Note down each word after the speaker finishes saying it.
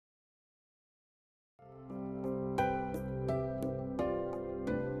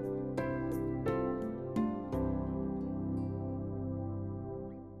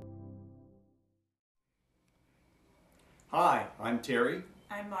Hi, I'm Terry.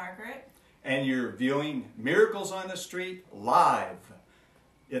 I'm Margaret. And you're viewing Miracles on the Street live.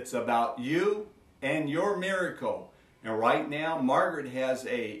 It's about you and your miracle. And right now, Margaret has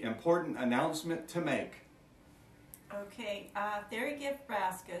an important announcement to make. Okay, Theory Gift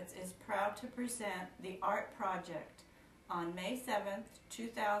Baskets is proud to present the art project on May 7th,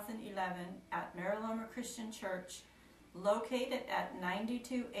 2011 at Mariloma Christian Church, located at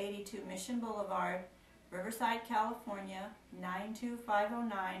 9282 Mission Boulevard, Riverside, California,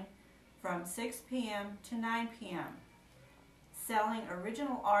 92509, from 6 p.m. to 9 p.m. Selling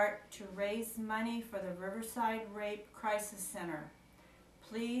original art to raise money for the Riverside Rape Crisis Center.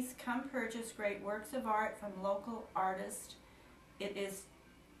 Please come purchase great works of art from local artists. It is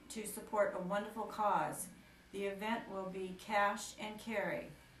to support a wonderful cause. The event will be cash and carry.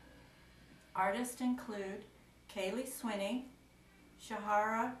 Artists include Kaylee Swinney,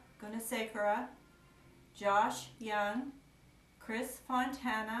 Shahara Gunasekara, Josh Young, Chris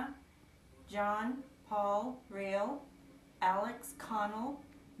Fontana, John Paul Real, Alex Connell,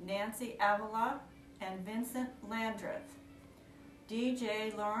 Nancy Avila, and Vincent Landreth.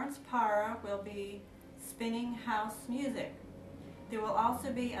 DJ Lawrence Parra will be spinning house music. There will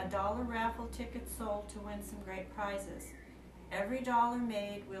also be a $1 raffle ticket sold to win some great prizes. Every dollar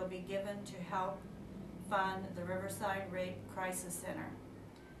made will be given to help fund the Riverside Rape Crisis Center.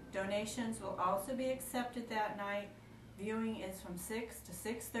 Donations will also be accepted that night. Viewing is from 6 to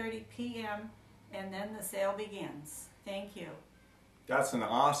 6:30 p.m. and then the sale begins. Thank you. That's an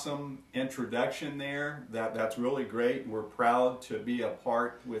awesome introduction there. That's really great. We're proud to be a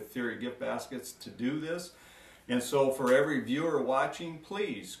part with Theory Gift Baskets to do this. And so for every viewer watching,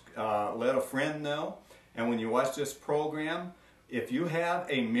 please let a friend know. And when you watch this program, if you have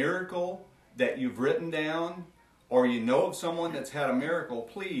a miracle that you've written down, or you know of someone that's had a miracle,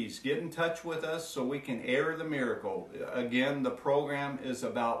 please get in touch with us so we can air the miracle. Again, the program is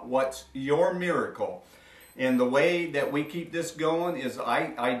about what's your miracle. And the way that we keep this going is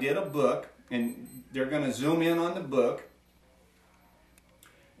I did a book, and they're going to zoom in on the book.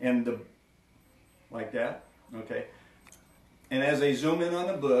 And like that, okay. And as they zoom in on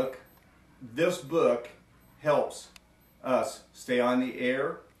the book, this book helps us stay on the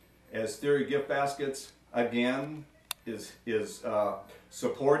air as Theory Gift Baskets again is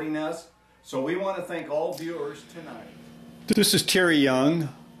supporting us. So we want to thank all viewers tonight. This is Terry Young.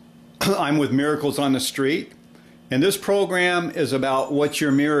 I'm with Miracles on the Street, and this program is about what's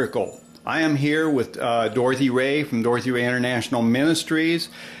your miracle. I am here with Dorothy Ray from Dorothy Ray International Ministries,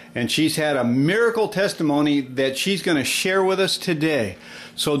 and she's had a miracle testimony that she's going to share with us today.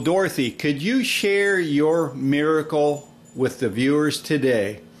 So Dorothy, could you share your miracle with the viewers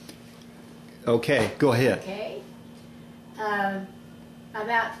today? Okay, go ahead. Okay.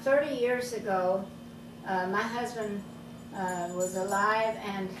 About 30 years ago, my husband was alive,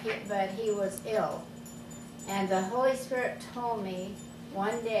 but he was ill. And the Holy Spirit told me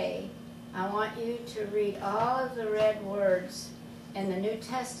one day, I want you to read all of the red words in the New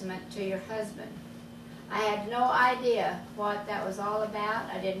Testament to your husband. I had no idea what that was all about.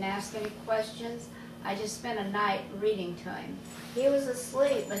 I didn't ask any questions. I just spent a night reading to him. He was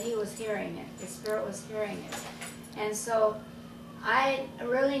asleep, but he was hearing it. The Spirit was hearing it. And so I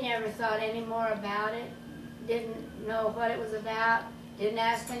really never thought any more about it. Didn't know what it was about. Didn't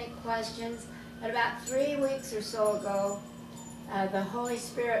ask any questions. But about 3 weeks or so ago, the Holy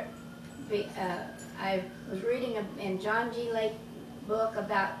Spirit, I was reading in John G. Lake book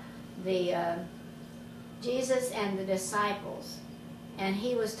about the Jesus and the disciples. And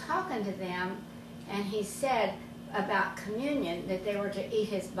he was talking to them, and he said about communion, that they were to eat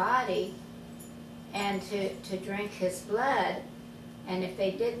his body and to drink his blood. And if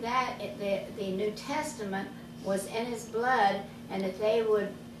they did that, the New Testament was in his blood, and that they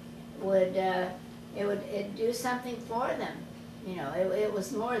it'd do something for them. You know, it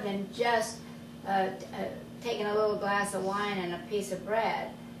was more than just taking a little glass of wine and a piece of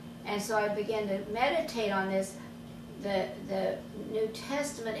bread. And so I began to meditate on this, the New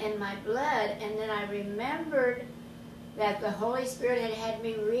Testament in my blood, and then I remembered that the Holy Spirit had had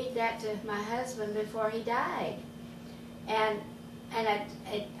me read that to my husband before he died. And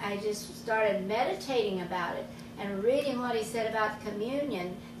I just started meditating about it and reading what he said about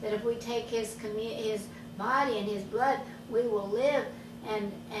communion, that if we take his body and his blood, we will live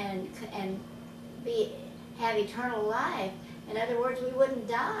and have eternal life. In other words, we wouldn't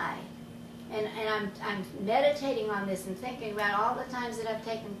die. And I'm meditating on this and thinking about all the times that I've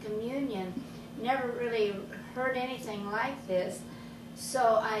taken communion, never really heard anything like this.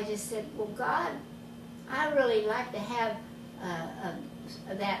 So I just said, well, God, I really like to have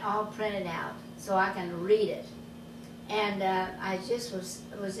that all printed out so I can read it. And I just was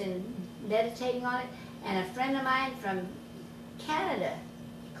meditating on it, and a friend of mine from Canada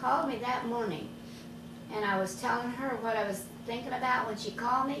called me that morning, and I was telling her what I was thinking about when she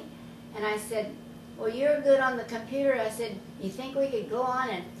called me, and I said, well, you're good on the computer. I said, you think we could go on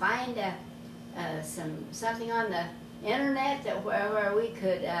and find something on the internet that where we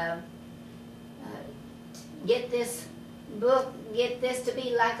could get this book, get this to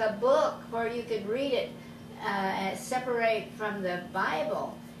be like a book where you could read it separate from the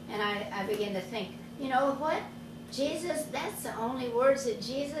Bible? And I began to think, you know what? Jesus, that's the only words that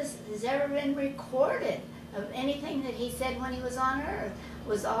Jesus has ever been recorded of anything that he said when he was on earth,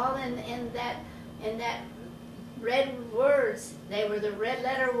 was all in that red words. They were the red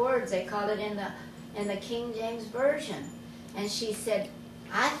letter words, they called it in the King James Version. And she said,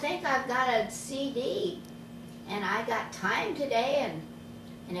 I think I've got a CD, and I got time today,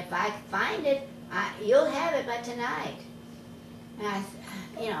 and if I find it, you'll have it by tonight. And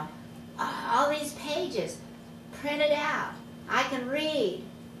you know, all these pages printed out, I can read.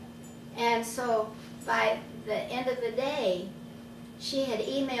 And so by the end of the day, she had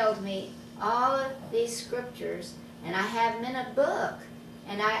emailed me all of these scriptures, and I have them in a book,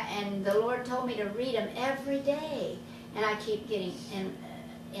 and the Lord told me to read them every day, and I keep getting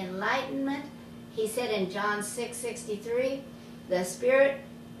enlightenment. He said in John 6:63, the Spirit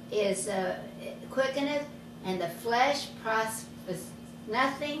is quickeneth, and the flesh prospereth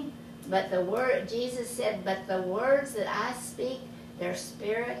nothing, but the word, Jesus said, but the words that I speak, they're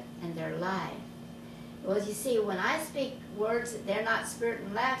spirit and they're life. Well, you see, when I speak words, they're not spirit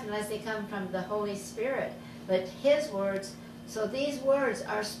and life unless they come from the Holy Spirit. But his words, so these words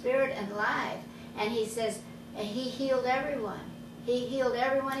are spirit and life. And he says, and he healed everyone. He healed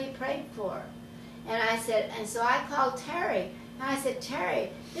everyone he prayed for. And I said, and so I called Terry, and I said,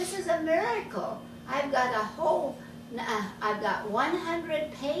 Terry, this is a miracle. I've got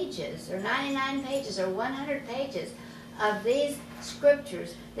 100 pages, or 99 pages, or 100 pages of these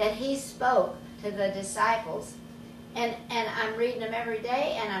scriptures that he spoke to the disciples. And I'm reading them every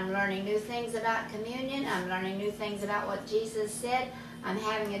day, and I'm learning new things about communion. I'm learning new things about what Jesus said. I'm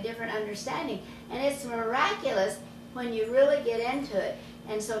having a different understanding. And it's miraculous when you really get into it.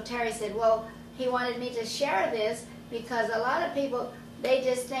 And so Terry said, well, he wanted me to share this because a lot of people, they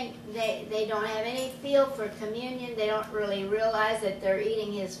just think they don't have any feel for communion. They don't really realize that they're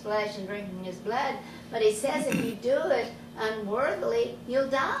eating his flesh and drinking his blood. But he says if you do it unworthily, you'll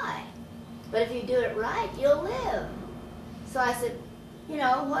die. But if you do it right, you'll live. So I said, you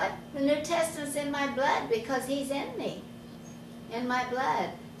know what? The New Testament's in my blood because he's in me, in my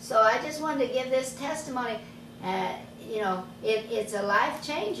blood. So I just wanted to give this testimony. You know, it's a life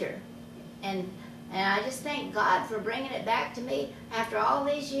changer. And I just thank God for bringing it back to me after all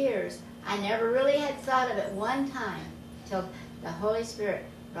these years. I never really had thought of it one time till the Holy Spirit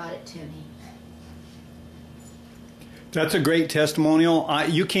brought it to me. That's a great testimonial.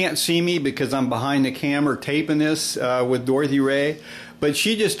 You can't see me because I'm behind the camera taping this with Dorothy Ray, but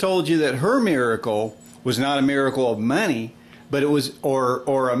she just told you that her miracle was not a miracle of money, but it was,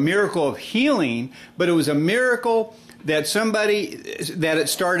 or a miracle of healing, but it was a miracle that that it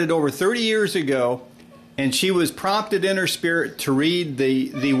started over 30 years ago, and she was prompted in her spirit to read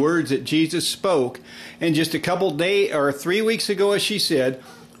the words that Jesus spoke, and just a couple days or 3 weeks ago, as she said,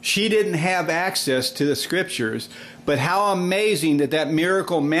 she didn't have access to the scriptures, but how amazing that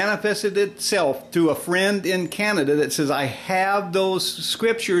miracle manifested itself through a friend in Canada that says, I have those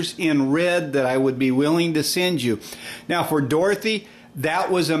scriptures in red that I would be willing to send you. Now for Dorothy,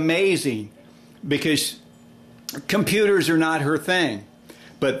 that was amazing because computers are not her thing.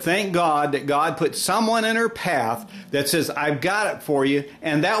 But thank God that God put someone in her path that says, I've got it for you.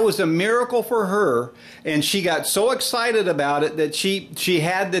 And that was a miracle for her. And she got so excited about it that she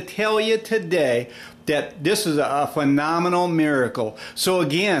had to tell you today that this is a phenomenal miracle. So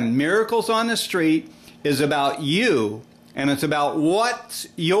again, Miracles on the Street is about you, and it's about what's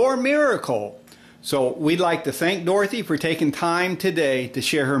your miracle. So we'd like to thank Dorothy for taking time today to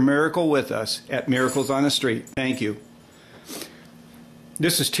share her miracle with us at Miracles on the Street. Thank you.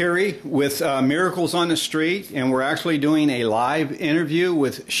 This is Terry with Miracles on the Street, and we're actually doing a live interview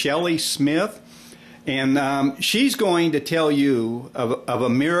with Shalli Smith. And she's going to tell you of a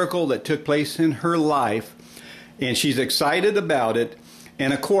miracle that took place in her life, and she's excited about it.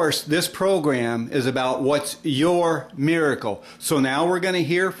 And of course, this program is about what's your miracle. So now we're going to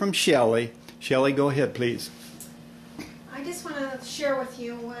hear from Shalli. Shalli, go ahead, please. I just want to share with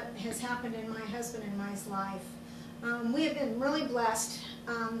you what has happened in my husband and my life. We have been really blessed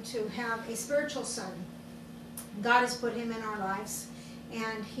to have a spiritual son. God has put him in our lives.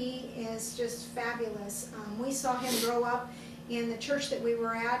 and he is just fabulous. We saw him grow up in the church that we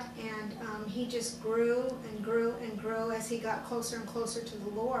were at, and he just grew and grew and grew as he got closer and closer to the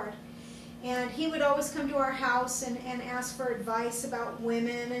Lord. And he would always come to our house and ask for advice about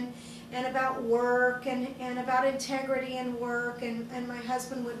women and about work and about integrity in work, and my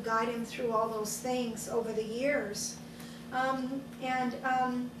husband would guide him through all those things over the years.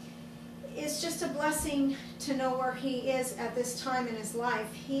 It's just a blessing to know where he is at this time in his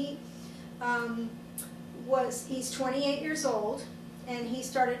life. He's 28 years old, and he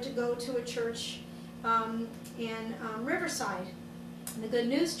started to go to a church in Riverside, the Good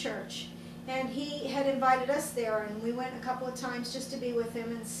News Church. And he had invited us there, and we went a couple of times just to be with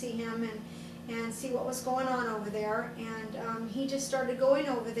him and see him and see what was going on over there. And he just started going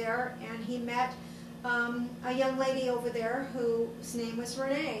over there, and he met a young lady over there whose name was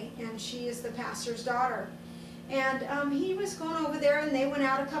Renee, and she is the pastor's daughter. And he was going over there, and they went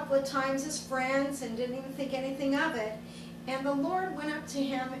out a couple of times as friends and didn't even think anything of it. And the Lord went up to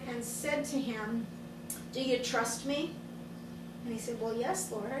him and said to him, "Do you trust me?" And he said, "Well,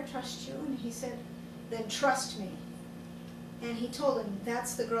 yes, Lord, I trust you." And he said, "Then trust me." And he told him,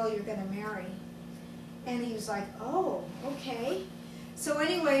 "That's the girl you're going to marry." And he was like, "Oh, okay." So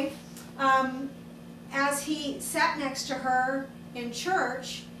anyway, as he sat next to her in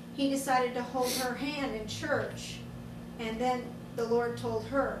church, he decided to hold her hand in church. And then the Lord told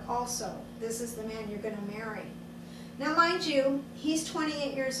her also, "This is the man you're going to marry." Now, mind you, he's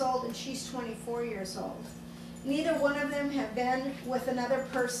 28 years old and she's 24 years old. Neither one of them have been with another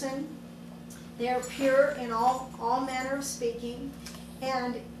person. They're pure in all manner of speaking.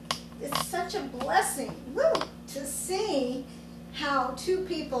 And it's such a blessing, to see how two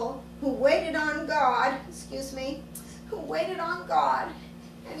people who waited on God, who waited on God,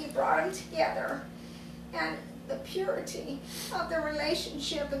 and he brought them together. And the purity of the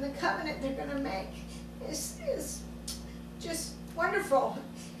relationship and the covenant they're going to make is just wonderful.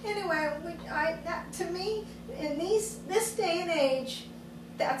 Anyway, that to me, in this day and age,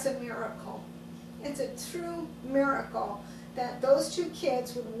 that's a miracle. It's a true miracle that those two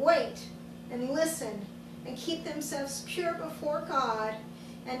kids would wait and listen and keep themselves pure before God.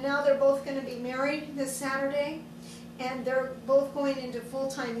 And now they're both going to be married this Saturday, and they're both going into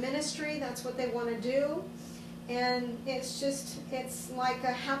full-time ministry. That's what they want to do. And it's like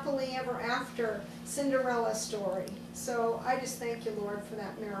a happily ever after Cinderella story. So I just thank you, Lord, for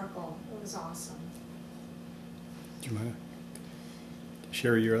that miracle. It was awesome. Do you want to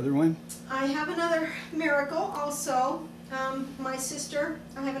share your other one? I have another miracle also. My sister,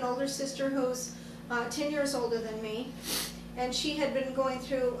 I have an older sister who's 10 years older than me, and she had been going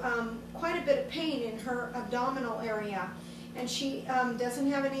through quite a bit of pain in her abdominal area, and she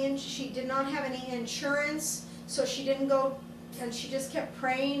she did not have any insurance, so she didn't go, and she just kept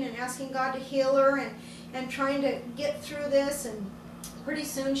praying and asking God to heal her and trying to get through this, and pretty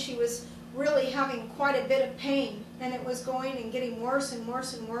soon she was really having quite a bit of pain, and it was going and getting worse and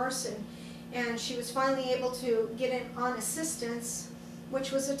worse and worse, and she was finally able to get it on assistance,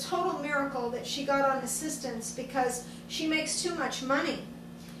 which was a total miracle that she got on assistance, because she makes too much money,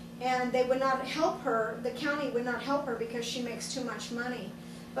 and they would not help her. The county would not help her because she makes too much money.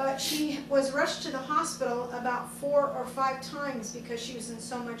 But she was rushed to the hospital about 4 or 5 times because she was in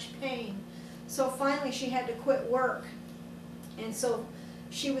so much pain. So finally she had to quit work, and so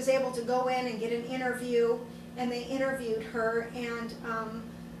she was able to go in and get an interview, and they interviewed her, and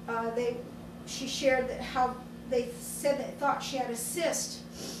she shared that how they said they thought she had a cyst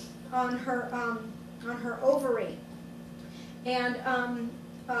on her ovary, and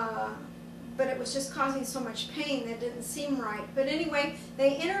but it was just causing so much pain that didn't seem right. But anyway,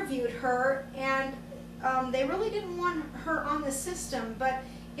 they interviewed her, and they really didn't want her on the system, but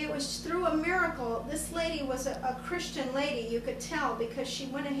it was through a miracle. This lady was a Christian lady, you could tell, because she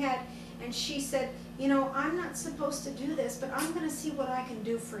went ahead and she said, "You know, I'm not supposed to do this, but I'm going to see what I can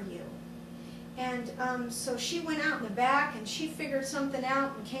do for you." And so she went out in the back, and she figured something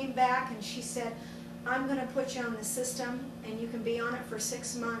out and came back, and she said, "I'm going to put you on the system, and you can be on it for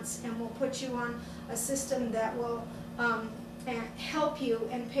 6 months, and we'll put you on a system that will help you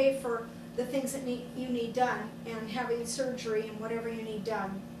and pay for the things that you need done, and having surgery and whatever you need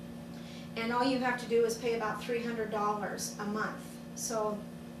done. And all you have to do is pay about $300 a month." So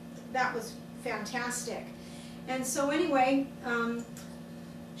that was fantastic. And so anyway,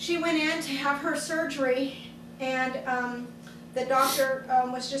 she went in to have her surgery, and the doctor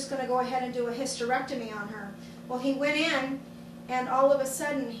was just going to go ahead and do a hysterectomy on her. Well, he went in, and all of a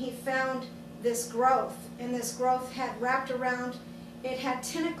sudden he found this growth, and this growth had wrapped around, it had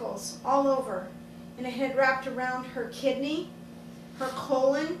tentacles all over, and it had wrapped around her kidney, her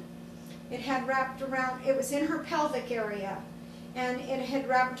colon. It had wrapped around, it was in her pelvic area, and it had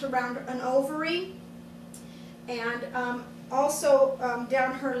wrapped around an ovary, and also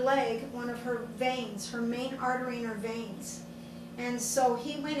down her leg, one of her veins, her main artery in her veins. And so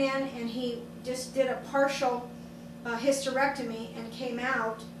he went in and he just did a partial hysterectomy and came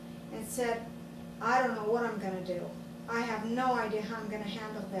out and said, I don't know what I'm going to do. I have no idea how I'm going to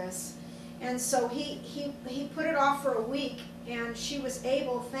handle this. And so he put it off for a week, and she was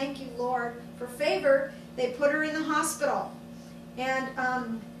able, thank you Lord, for favor, they put her in the hospital.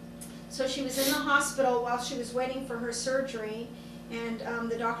 And so she was in the hospital while she was waiting for her surgery, and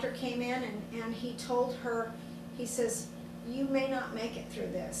the doctor came in and he told her, he says, you may not make it through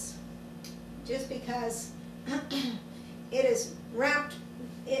this, just because it is wrapped,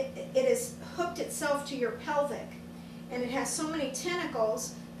 it is hooked itself to your pelvic, and it has so many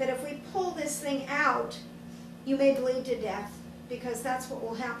tentacles that if we pull this thing out, you may bleed to death, because that's what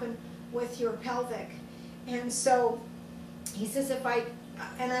will happen with your pelvic. And so he says,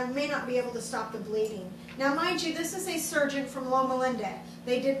 and I may not be able to stop the bleeding. Now mind you, this is a surgeon from Loma Linda.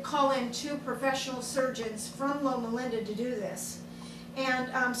 They did call in 2 professional surgeons from Loma Linda to do this.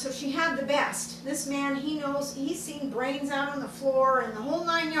 And so she had the best. This man, he knows, he's seen brains out on the floor and the whole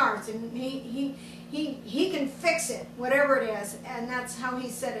 9 yards, and he can fix it, whatever it is. And that's how he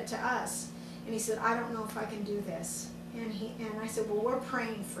said it to us. And he said, I don't know if I can do this. And I said, well, we're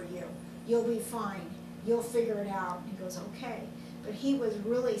praying for you. You'll be fine. You'll figure it out. And he goes, okay. But he was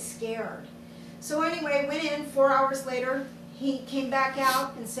really scared. So anyway, went in 4 hours later. He came back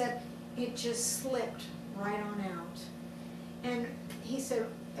out and said, it just slipped right on out. And he said,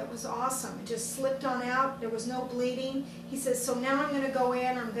 it was awesome. It just slipped on out. There was no bleeding. He says, so now I'm going to go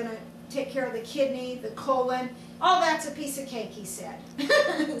in. I'm going to take care of the kidney, the colon. Oh, that's a piece of cake, he said.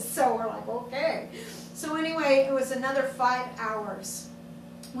 So we're like, okay. So anyway, it was another 5 hours.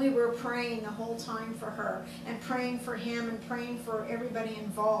 We were praying the whole time for her, and praying for him, and praying for everybody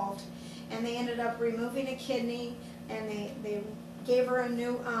involved. And they ended up removing a kidney, and they gave her a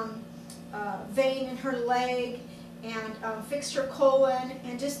new vein in her leg, and fixed her colon,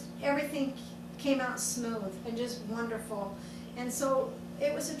 and just everything came out smooth and just wonderful. And so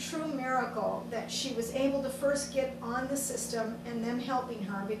it was a true miracle that she was able to first get on the system and them helping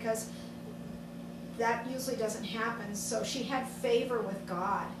her, because that usually doesn't happen. So she had favor with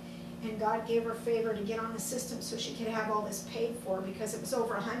God, and God gave her favor to get on the system so she could have all this paid for, because it was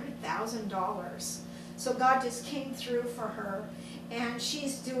over $100,000. So God just came through for her, and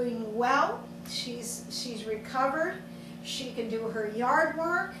she's doing well. She's recovered. She can do her yard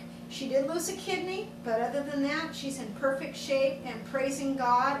work. She did lose a kidney, but other than that, she's in perfect shape and praising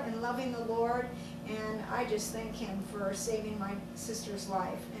God and loving the Lord. And I just thank him for saving my sister's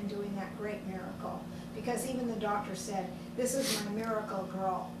life and doing that great miracle. Because even the doctor said, this is my miracle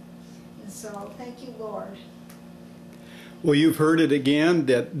girl. And so thank you, Lord. Well, you've heard it again,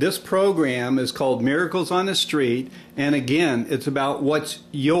 that this program is called Miracles on the Street. And again, it's about what's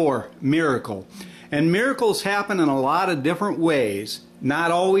your miracle. And miracles happen in a lot of different ways.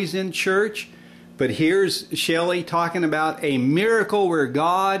 Not always in church, but here's Shalli talking about a miracle where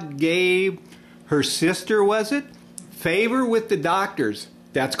God gave her sister, was it? Favor with the doctors.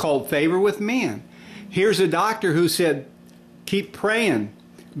 That's called favor with man. Here's a doctor who said, keep praying,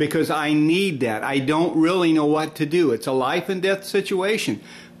 because I need that. I don't really know what to do. It's a life and death situation.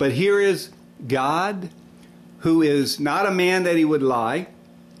 But here is God, who is not a man that he would lie.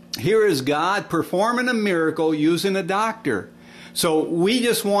 Here is God performing a miracle using a doctor. So we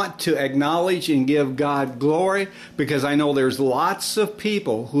just want to acknowledge and give God glory, because I know there's lots of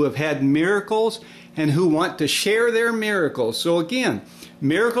people who have had miracles and who want to share their miracles. So again,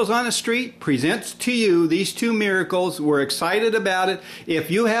 Miracles on the Street presents to you these 2 miracles. We're excited about it.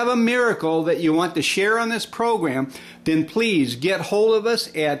 If you have a miracle that you want to share on this program, then please get hold of us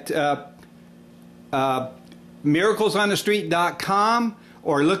at miraclesonthestreet.com,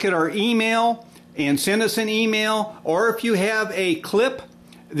 or look at our email and send us an email. Or if you have a clip,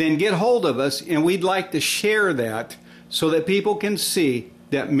 then get hold of us, and we'd like to share that so that people can see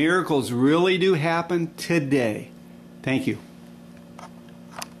that miracles really do happen today. Thank you.